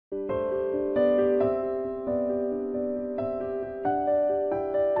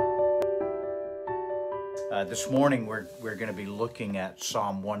This morning we're going to be looking at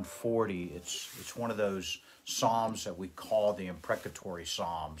Psalm 140. It's one of those psalms that we call the imprecatory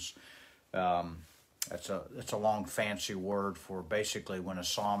psalms. That's a long fancy word for basically when a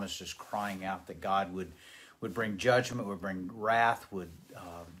psalmist is crying out that God would bring judgment, would bring wrath, would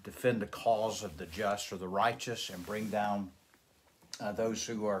defend the cause of the just or the righteous, and bring down those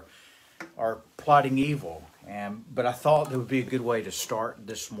who are plotting evil. But I thought it would be a good way to start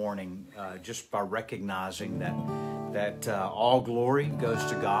this morning just by recognizing that all glory goes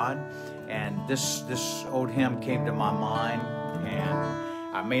to God. And this old hymn came to my mind, and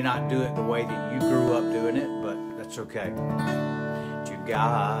I may not do it the way that you grew up doing it, but that's okay. To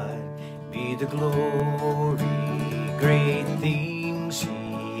God be the glory, great things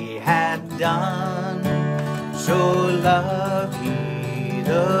He hath done. So loved He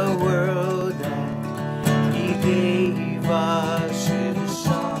the world that He gave us His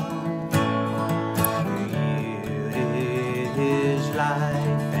Son, who yielded His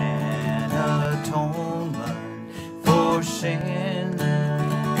life and atonement for sin,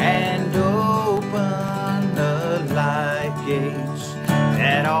 and opened the life gates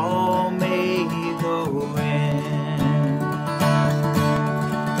that all may go in.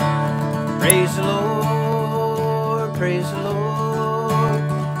 Praise the Lord, praise the Lord,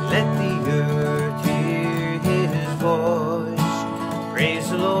 let the earth hear His voice. Praise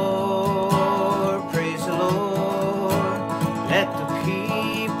the Lord, praise the Lord, let the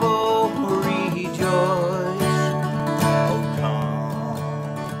people rejoice. Oh, come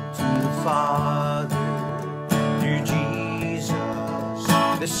to the Father through Jesus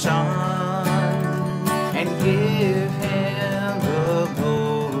the Son, and give Him the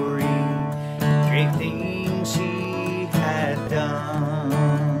glory, great things He had done.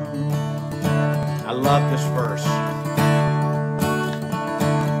 I love this verse.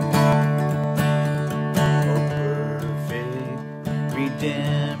 Oh, perfect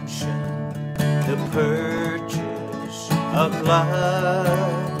redemption, the purchase of blood,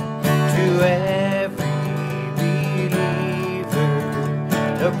 to every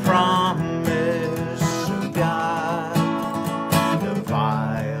the promise of God, the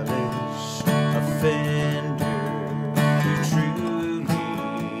vilest offender who truly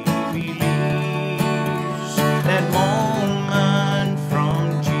believes that moment from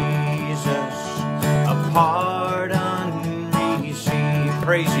Jesus a pardon received.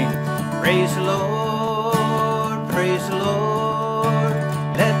 Praise Him, praise the Lord, praise the Lord,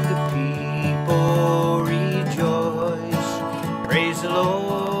 let the people rejoice. Praise the Lord.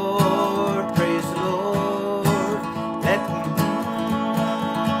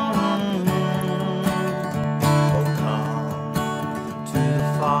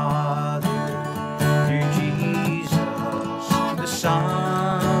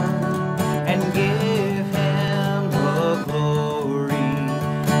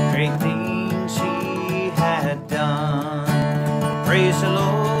 Praise the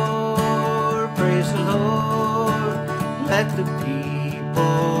Lord, praise the Lord, let the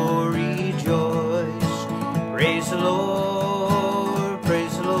people rejoice. Praise the Lord,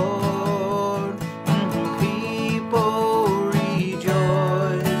 praise the Lord, people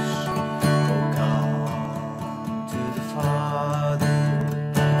rejoice. Oh, come to the Father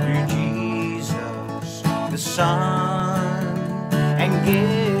through Jesus the Son, and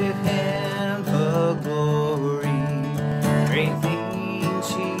give Him the glory, great things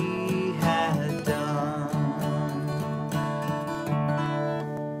He had done.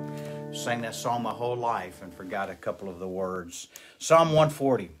 Sang that song my whole life and forgot a couple of the words. Psalm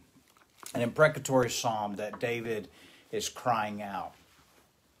 140, an imprecatory psalm that David is crying out.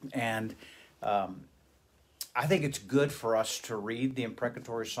 And I think it's good for us to read the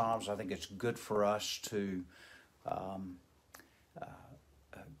imprecatory psalms. I think it's good for us to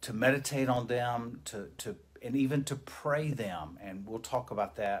meditate on them, and even to pray them, and we'll talk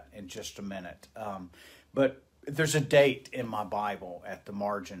about that in just a minute. But there's a date in my Bible at the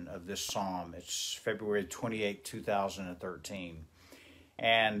margin of this psalm. It's February 28, 2013.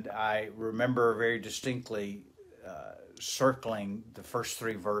 And I remember very distinctly circling the first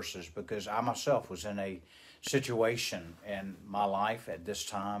three verses, because I myself was in a situation in my life at this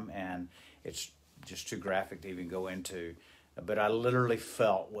time, and it's just too graphic to even go into. But I literally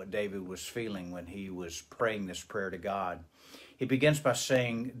felt what David was feeling when he was praying this prayer to God. He begins by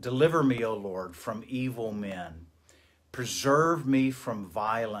saying, "Deliver me, O Lord, from evil men. Preserve me from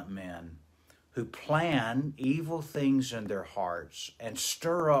violent men who plan evil things in their hearts and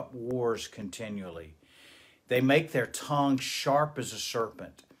stir up wars continually. They make their tongue sharp as a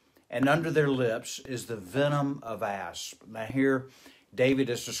serpent, and under their lips is the venom of asp." Now here, David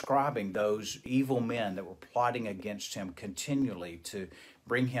is describing those evil men that were plotting against him continually to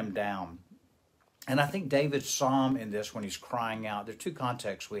bring him down. And I think David's psalm in this, when he's crying out, there are two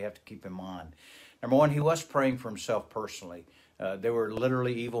contexts we have to keep in mind. Number one, he was praying for himself personally. There were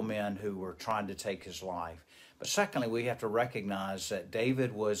literally evil men who were trying to take his life. But secondly, we have to recognize that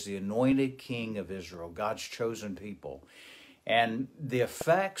David was the anointed king of Israel, God's chosen people. And the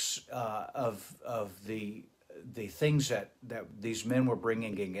effects of the things that these men were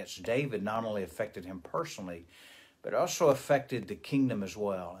bringing against David not only affected him personally, but also affected the kingdom as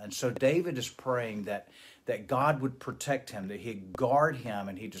well. And so David is praying that God would protect him, that he'd guard him,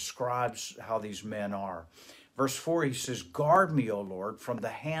 and he describes how these men are. Verse 4, he says, "Guard me, O Lord, from the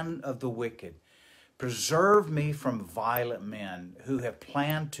hand of the wicked. Preserve me from violent men who have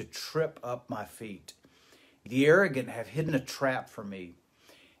planned to trip up my feet. The arrogant have hidden a trap for me,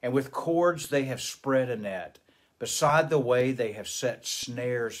 and with cords they have spread a net. Beside the way they have set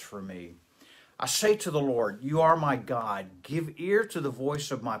snares for me. I say to the Lord, you are my God. Give ear to the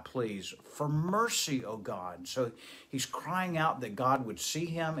voice of my pleas. For mercy, O God." So he's crying out that God would see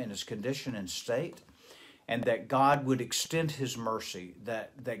him in his condition and state, and that God would extend his mercy,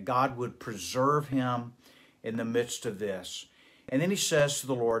 that God would preserve him in the midst of this. And then he says to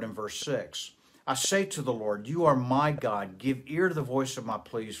the Lord in verse 6, "I say to the Lord, you are my God. Give ear to the voice of my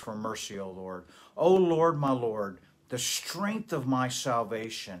pleas for mercy, O Lord. O Lord, my Lord, the strength of my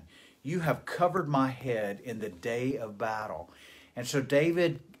salvation. You have covered my head in the day of battle." And so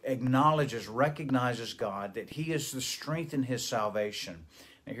David recognizes God, that he is the strength in his salvation.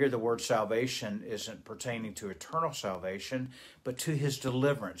 Now here the word salvation isn't pertaining to eternal salvation, but to his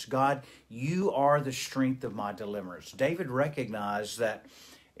deliverance. God, you are the strength of my deliverance. David recognized that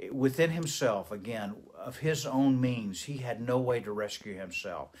within himself, again, of his own means, he had no way to rescue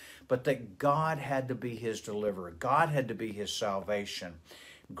himself, but that God had to be his deliverer. God had to be his salvation.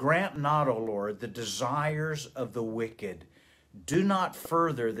 "Grant not, O Lord, the desires of the wicked. Do not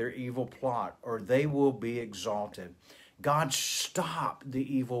further their evil plot, or they will be exalted." God, stop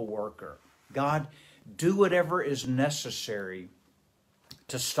the evil worker. God, do whatever is necessary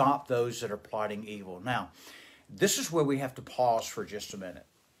to stop those that are plotting evil. Now, this is where we have to pause for just a minute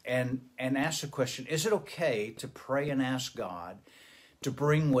and ask the question, is it okay to pray and ask God to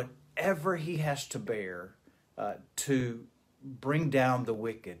bring whatever he has to bear to bring down the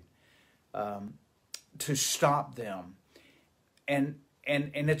wicked, to stop them? And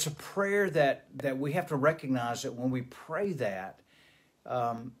it's a prayer that we have to recognize that when we pray that,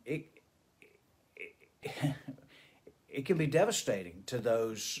 it can be devastating to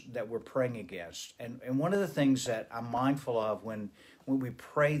those that we're praying against. And one of the things that I'm mindful of when we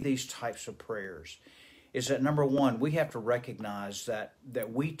pray these types of prayers is that, number one, we have to recognize that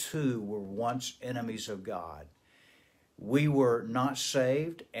we too were once enemies of God. We were not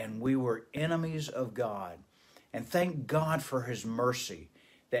saved, and we were enemies of God. And thank God for his mercy,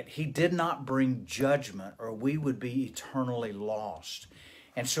 that he did not bring judgment, or we would be eternally lost.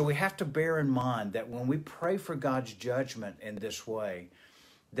 And so we have to bear in mind that when we pray for God's judgment in this way,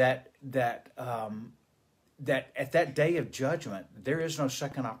 that at that day of judgment, there is no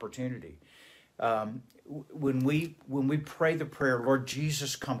second opportunity. When we pray the prayer, "Lord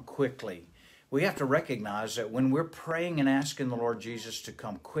Jesus, come quickly," we have to recognize that when we're praying and asking the Lord Jesus to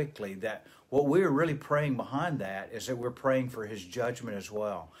come quickly, that what we're really praying behind that is that we're praying for his judgment as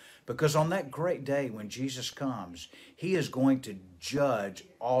well. Because on that great day when Jesus comes, he is going to judge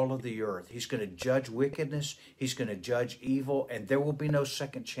all of the earth. He's going to judge wickedness. He's going to judge evil. And there will be no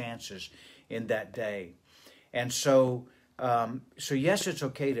second chances in that day. And so yes, it's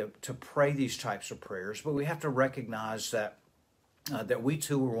okay to pray these types of prayers, but we have to recognize that we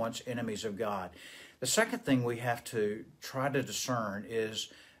too were once enemies of God. The second thing we have to try to discern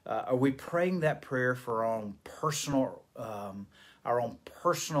is, are we praying that prayer for our own personal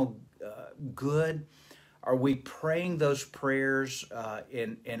good? Are we praying those prayers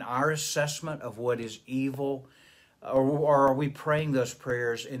in our assessment of what is evil? Or are we praying those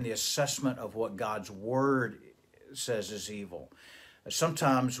prayers in the assessment of what God's Word says is evil?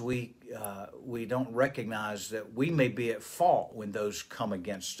 Sometimes we don't recognize that we may be at fault when those come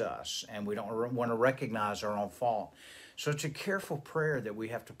against us, and we don't want to recognize our own fault. So it's a careful prayer that we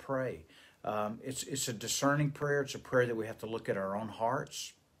have to pray. It's a discerning prayer. It's a prayer that we have to look at our own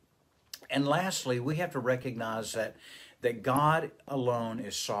hearts. And lastly, we have to recognize that God alone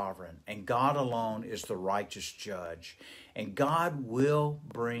is sovereign, and God alone is the righteous judge, and God will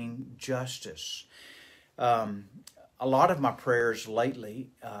bring justice. A lot of my prayers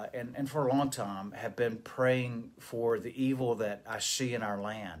lately, and for a long time, have been praying for the evil that I see in our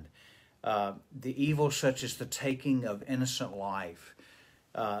land. The evil such as the taking of innocent life,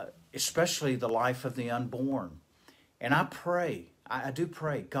 especially the life of the unborn. And I pray, I do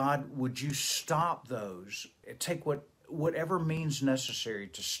pray, God, would you stop those, take whatever means necessary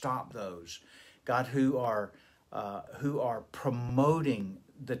to stop those, God, who are promoting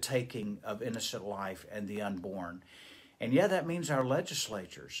the taking of innocent life and the unborn. And yeah, that means our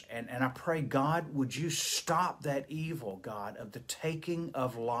legislatures. And I pray, God, would you stop that evil, God, of the taking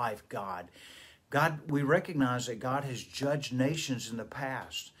of life, God. God, we recognize that God has judged nations in the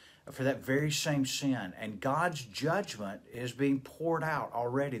past for that very same sin. And God's judgment is being poured out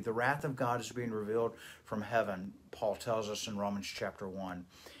already. The wrath of God is being revealed from heaven, Paul tells us in Romans chapter 1.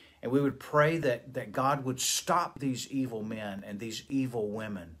 And we would pray that God would stop these evil men and these evil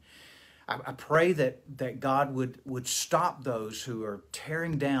women. I pray that God would stop those who are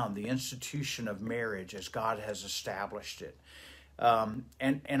tearing down the institution of marriage as God has established it.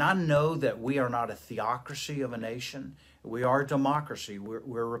 And I know that we are not a theocracy of a nation. We are a democracy.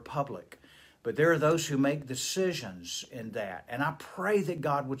 We're a republic. But there are those who make decisions in that. And I pray that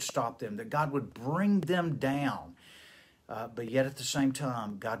God would stop them, that God would bring them down. But yet at the same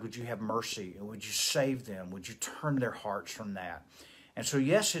time, God, would you have mercy? And would you save them? Would you turn their hearts from that? And so,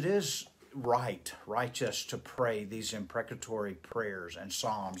 yes, it is righteous to pray these imprecatory prayers and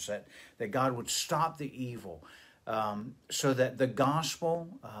psalms, that God would stop the evil, so that the gospel,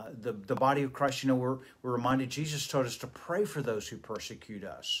 the body of Christ, we're reminded Jesus told us to pray for those who persecute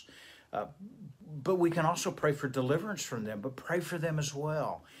us. But we can also pray for deliverance from them, but pray for them as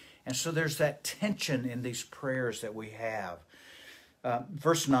well. And so there's that tension in these prayers that we have.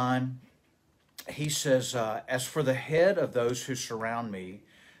 Verse 9, he says, as for the head of those who surround me,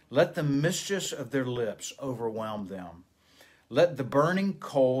 let the mischiefs of their lips overwhelm them. Let the burning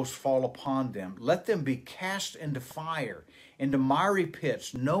coals fall upon them. Let them be cast into fire, into miry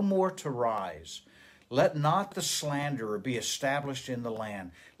pits, no more to rise. Let not the slanderer be established in the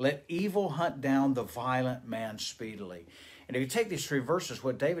land. Let evil hunt down the violent man speedily. And if you take these 3 verses,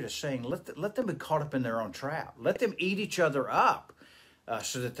 what David is saying, let them be caught up in their own trap. Let them eat each other up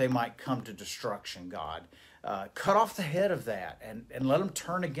so that they might come to destruction, God. Cut off the head of that and let them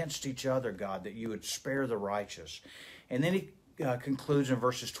turn against each other, God, that you would spare the righteous. And then he concludes in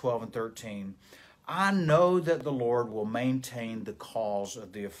verses 12 and 13, I know that the Lord will maintain the cause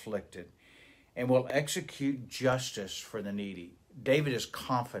of the afflicted and will execute justice for the needy. David is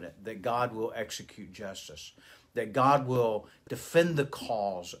confident that God will execute justice, that God will defend the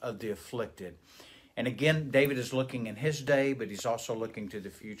cause of the afflicted. And again, David is looking in his day, but he's also looking to the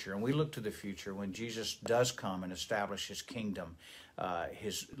future. And we look to the future when Jesus does come and establish his kingdom,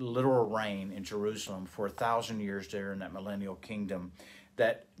 his literal reign in Jerusalem for 1,000 years there in that millennial kingdom,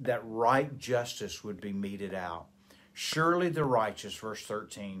 that right justice would be meted out. Surely the righteous, verse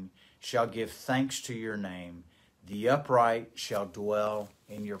 13, shall give thanks to your name. The upright shall dwell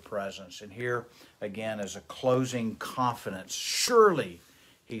in your presence. And here, again, as a closing confidence, surely,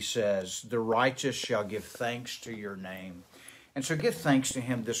 he says, the righteous shall give thanks to your name. And so give thanks to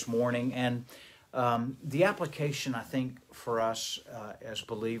him this morning. And the application, I think, for us as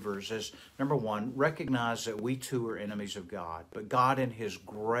believers is, number one, recognize that we too are enemies of God. But God in his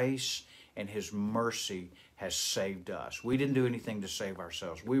grace and his mercy has saved us. We didn't do anything to save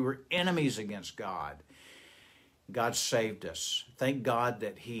ourselves. We were enemies against God. God saved us. Thank God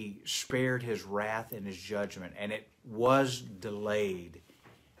that he spared his wrath and his judgment. And it was delayed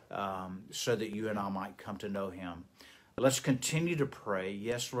so that you and I might come to know him. Let's continue to pray.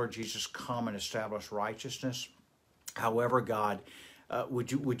 Yes, Lord Jesus, come and establish righteousness. However, God,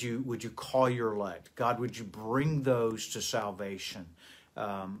 would you call your elect? God, would you bring those to salvation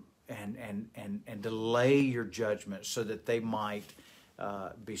and delay your judgment so that they might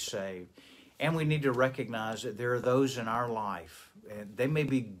be saved? And we need to recognize that there are those in our life, and they may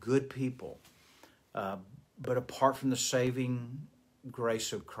be good people, but apart from the saving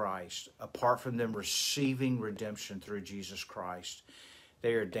grace of Christ, apart from them receiving redemption through Jesus Christ,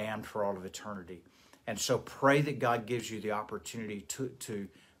 they are damned for all of eternity. And so pray that God gives you the opportunity to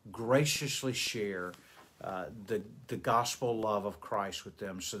graciously share the gospel love of Christ with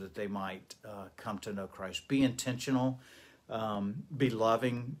them so that they might come to know Christ. Be intentional, be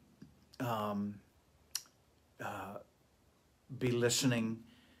loving, be listening,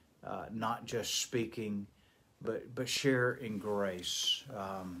 not just speaking, but share in grace.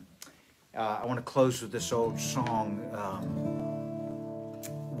 I want to close with this old song,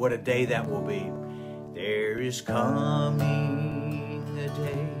 What a Day That Will Be. There is coming a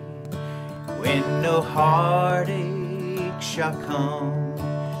day when no heartache shall come,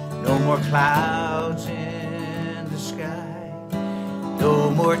 no more clouds in the sky,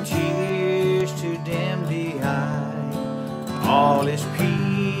 no more tears to dim the eye. All is peace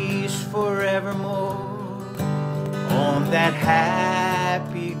that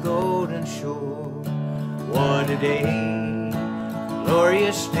happy golden shore. What a day,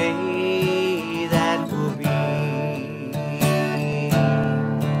 glorious day that will be.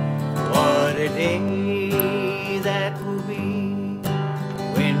 What a day that will be,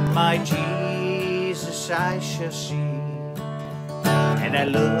 when my Jesus I shall see, and I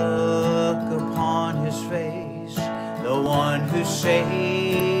look upon his face, the one who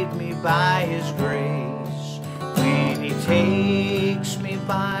saved me by his grace. When he takes me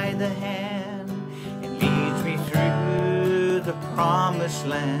by the hand and leads me through the promised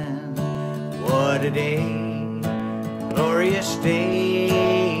land. What a day, glorious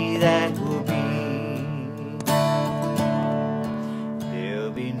day that will be.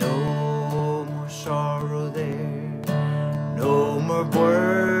 There'll be no more sorrow there, no more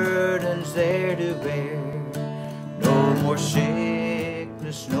burdens there to bear, no more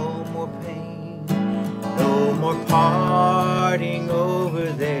sickness, no more pain, no more parting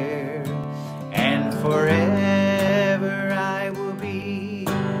over there. And forever I will be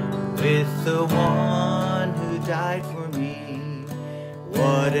with the one who died for me.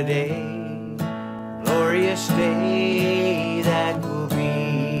 What a day, glorious day that will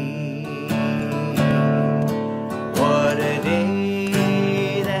be. What a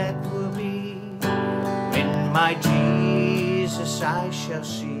day that will be, when my Jesus I shall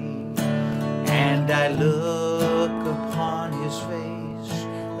see, and I look upon his face,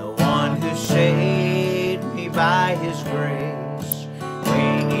 the one who saved me by his grace.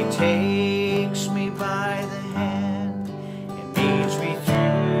 When he takes me by the hand and leads me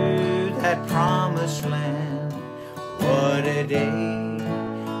through that promised land. What a day,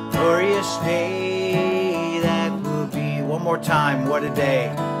 glorious day that will be. One more time, what a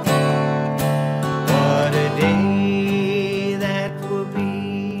day. What a day that will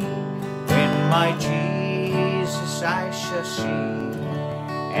be, when my Jesus I shall see,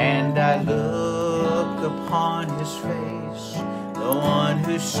 and I look upon his face, the one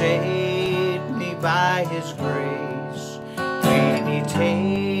who saved me by his grace. When he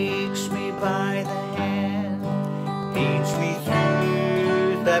takes me by the hand, leads me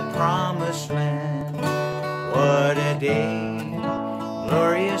through that promised land. What a day,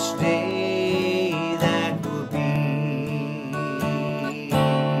 glorious day that will be.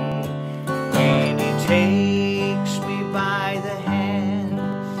 When he takes me by the hand,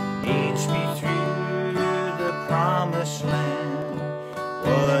 leads me through the promised land.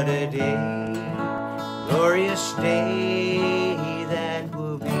 What a day, glorious day that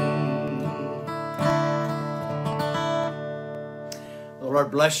will be. The Lord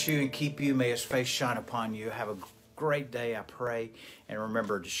bless you and keep you. May his face shine upon you. Have a great day, I pray. And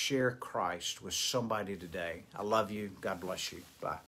remember to share Christ with somebody today. I love you. God bless you. Bye.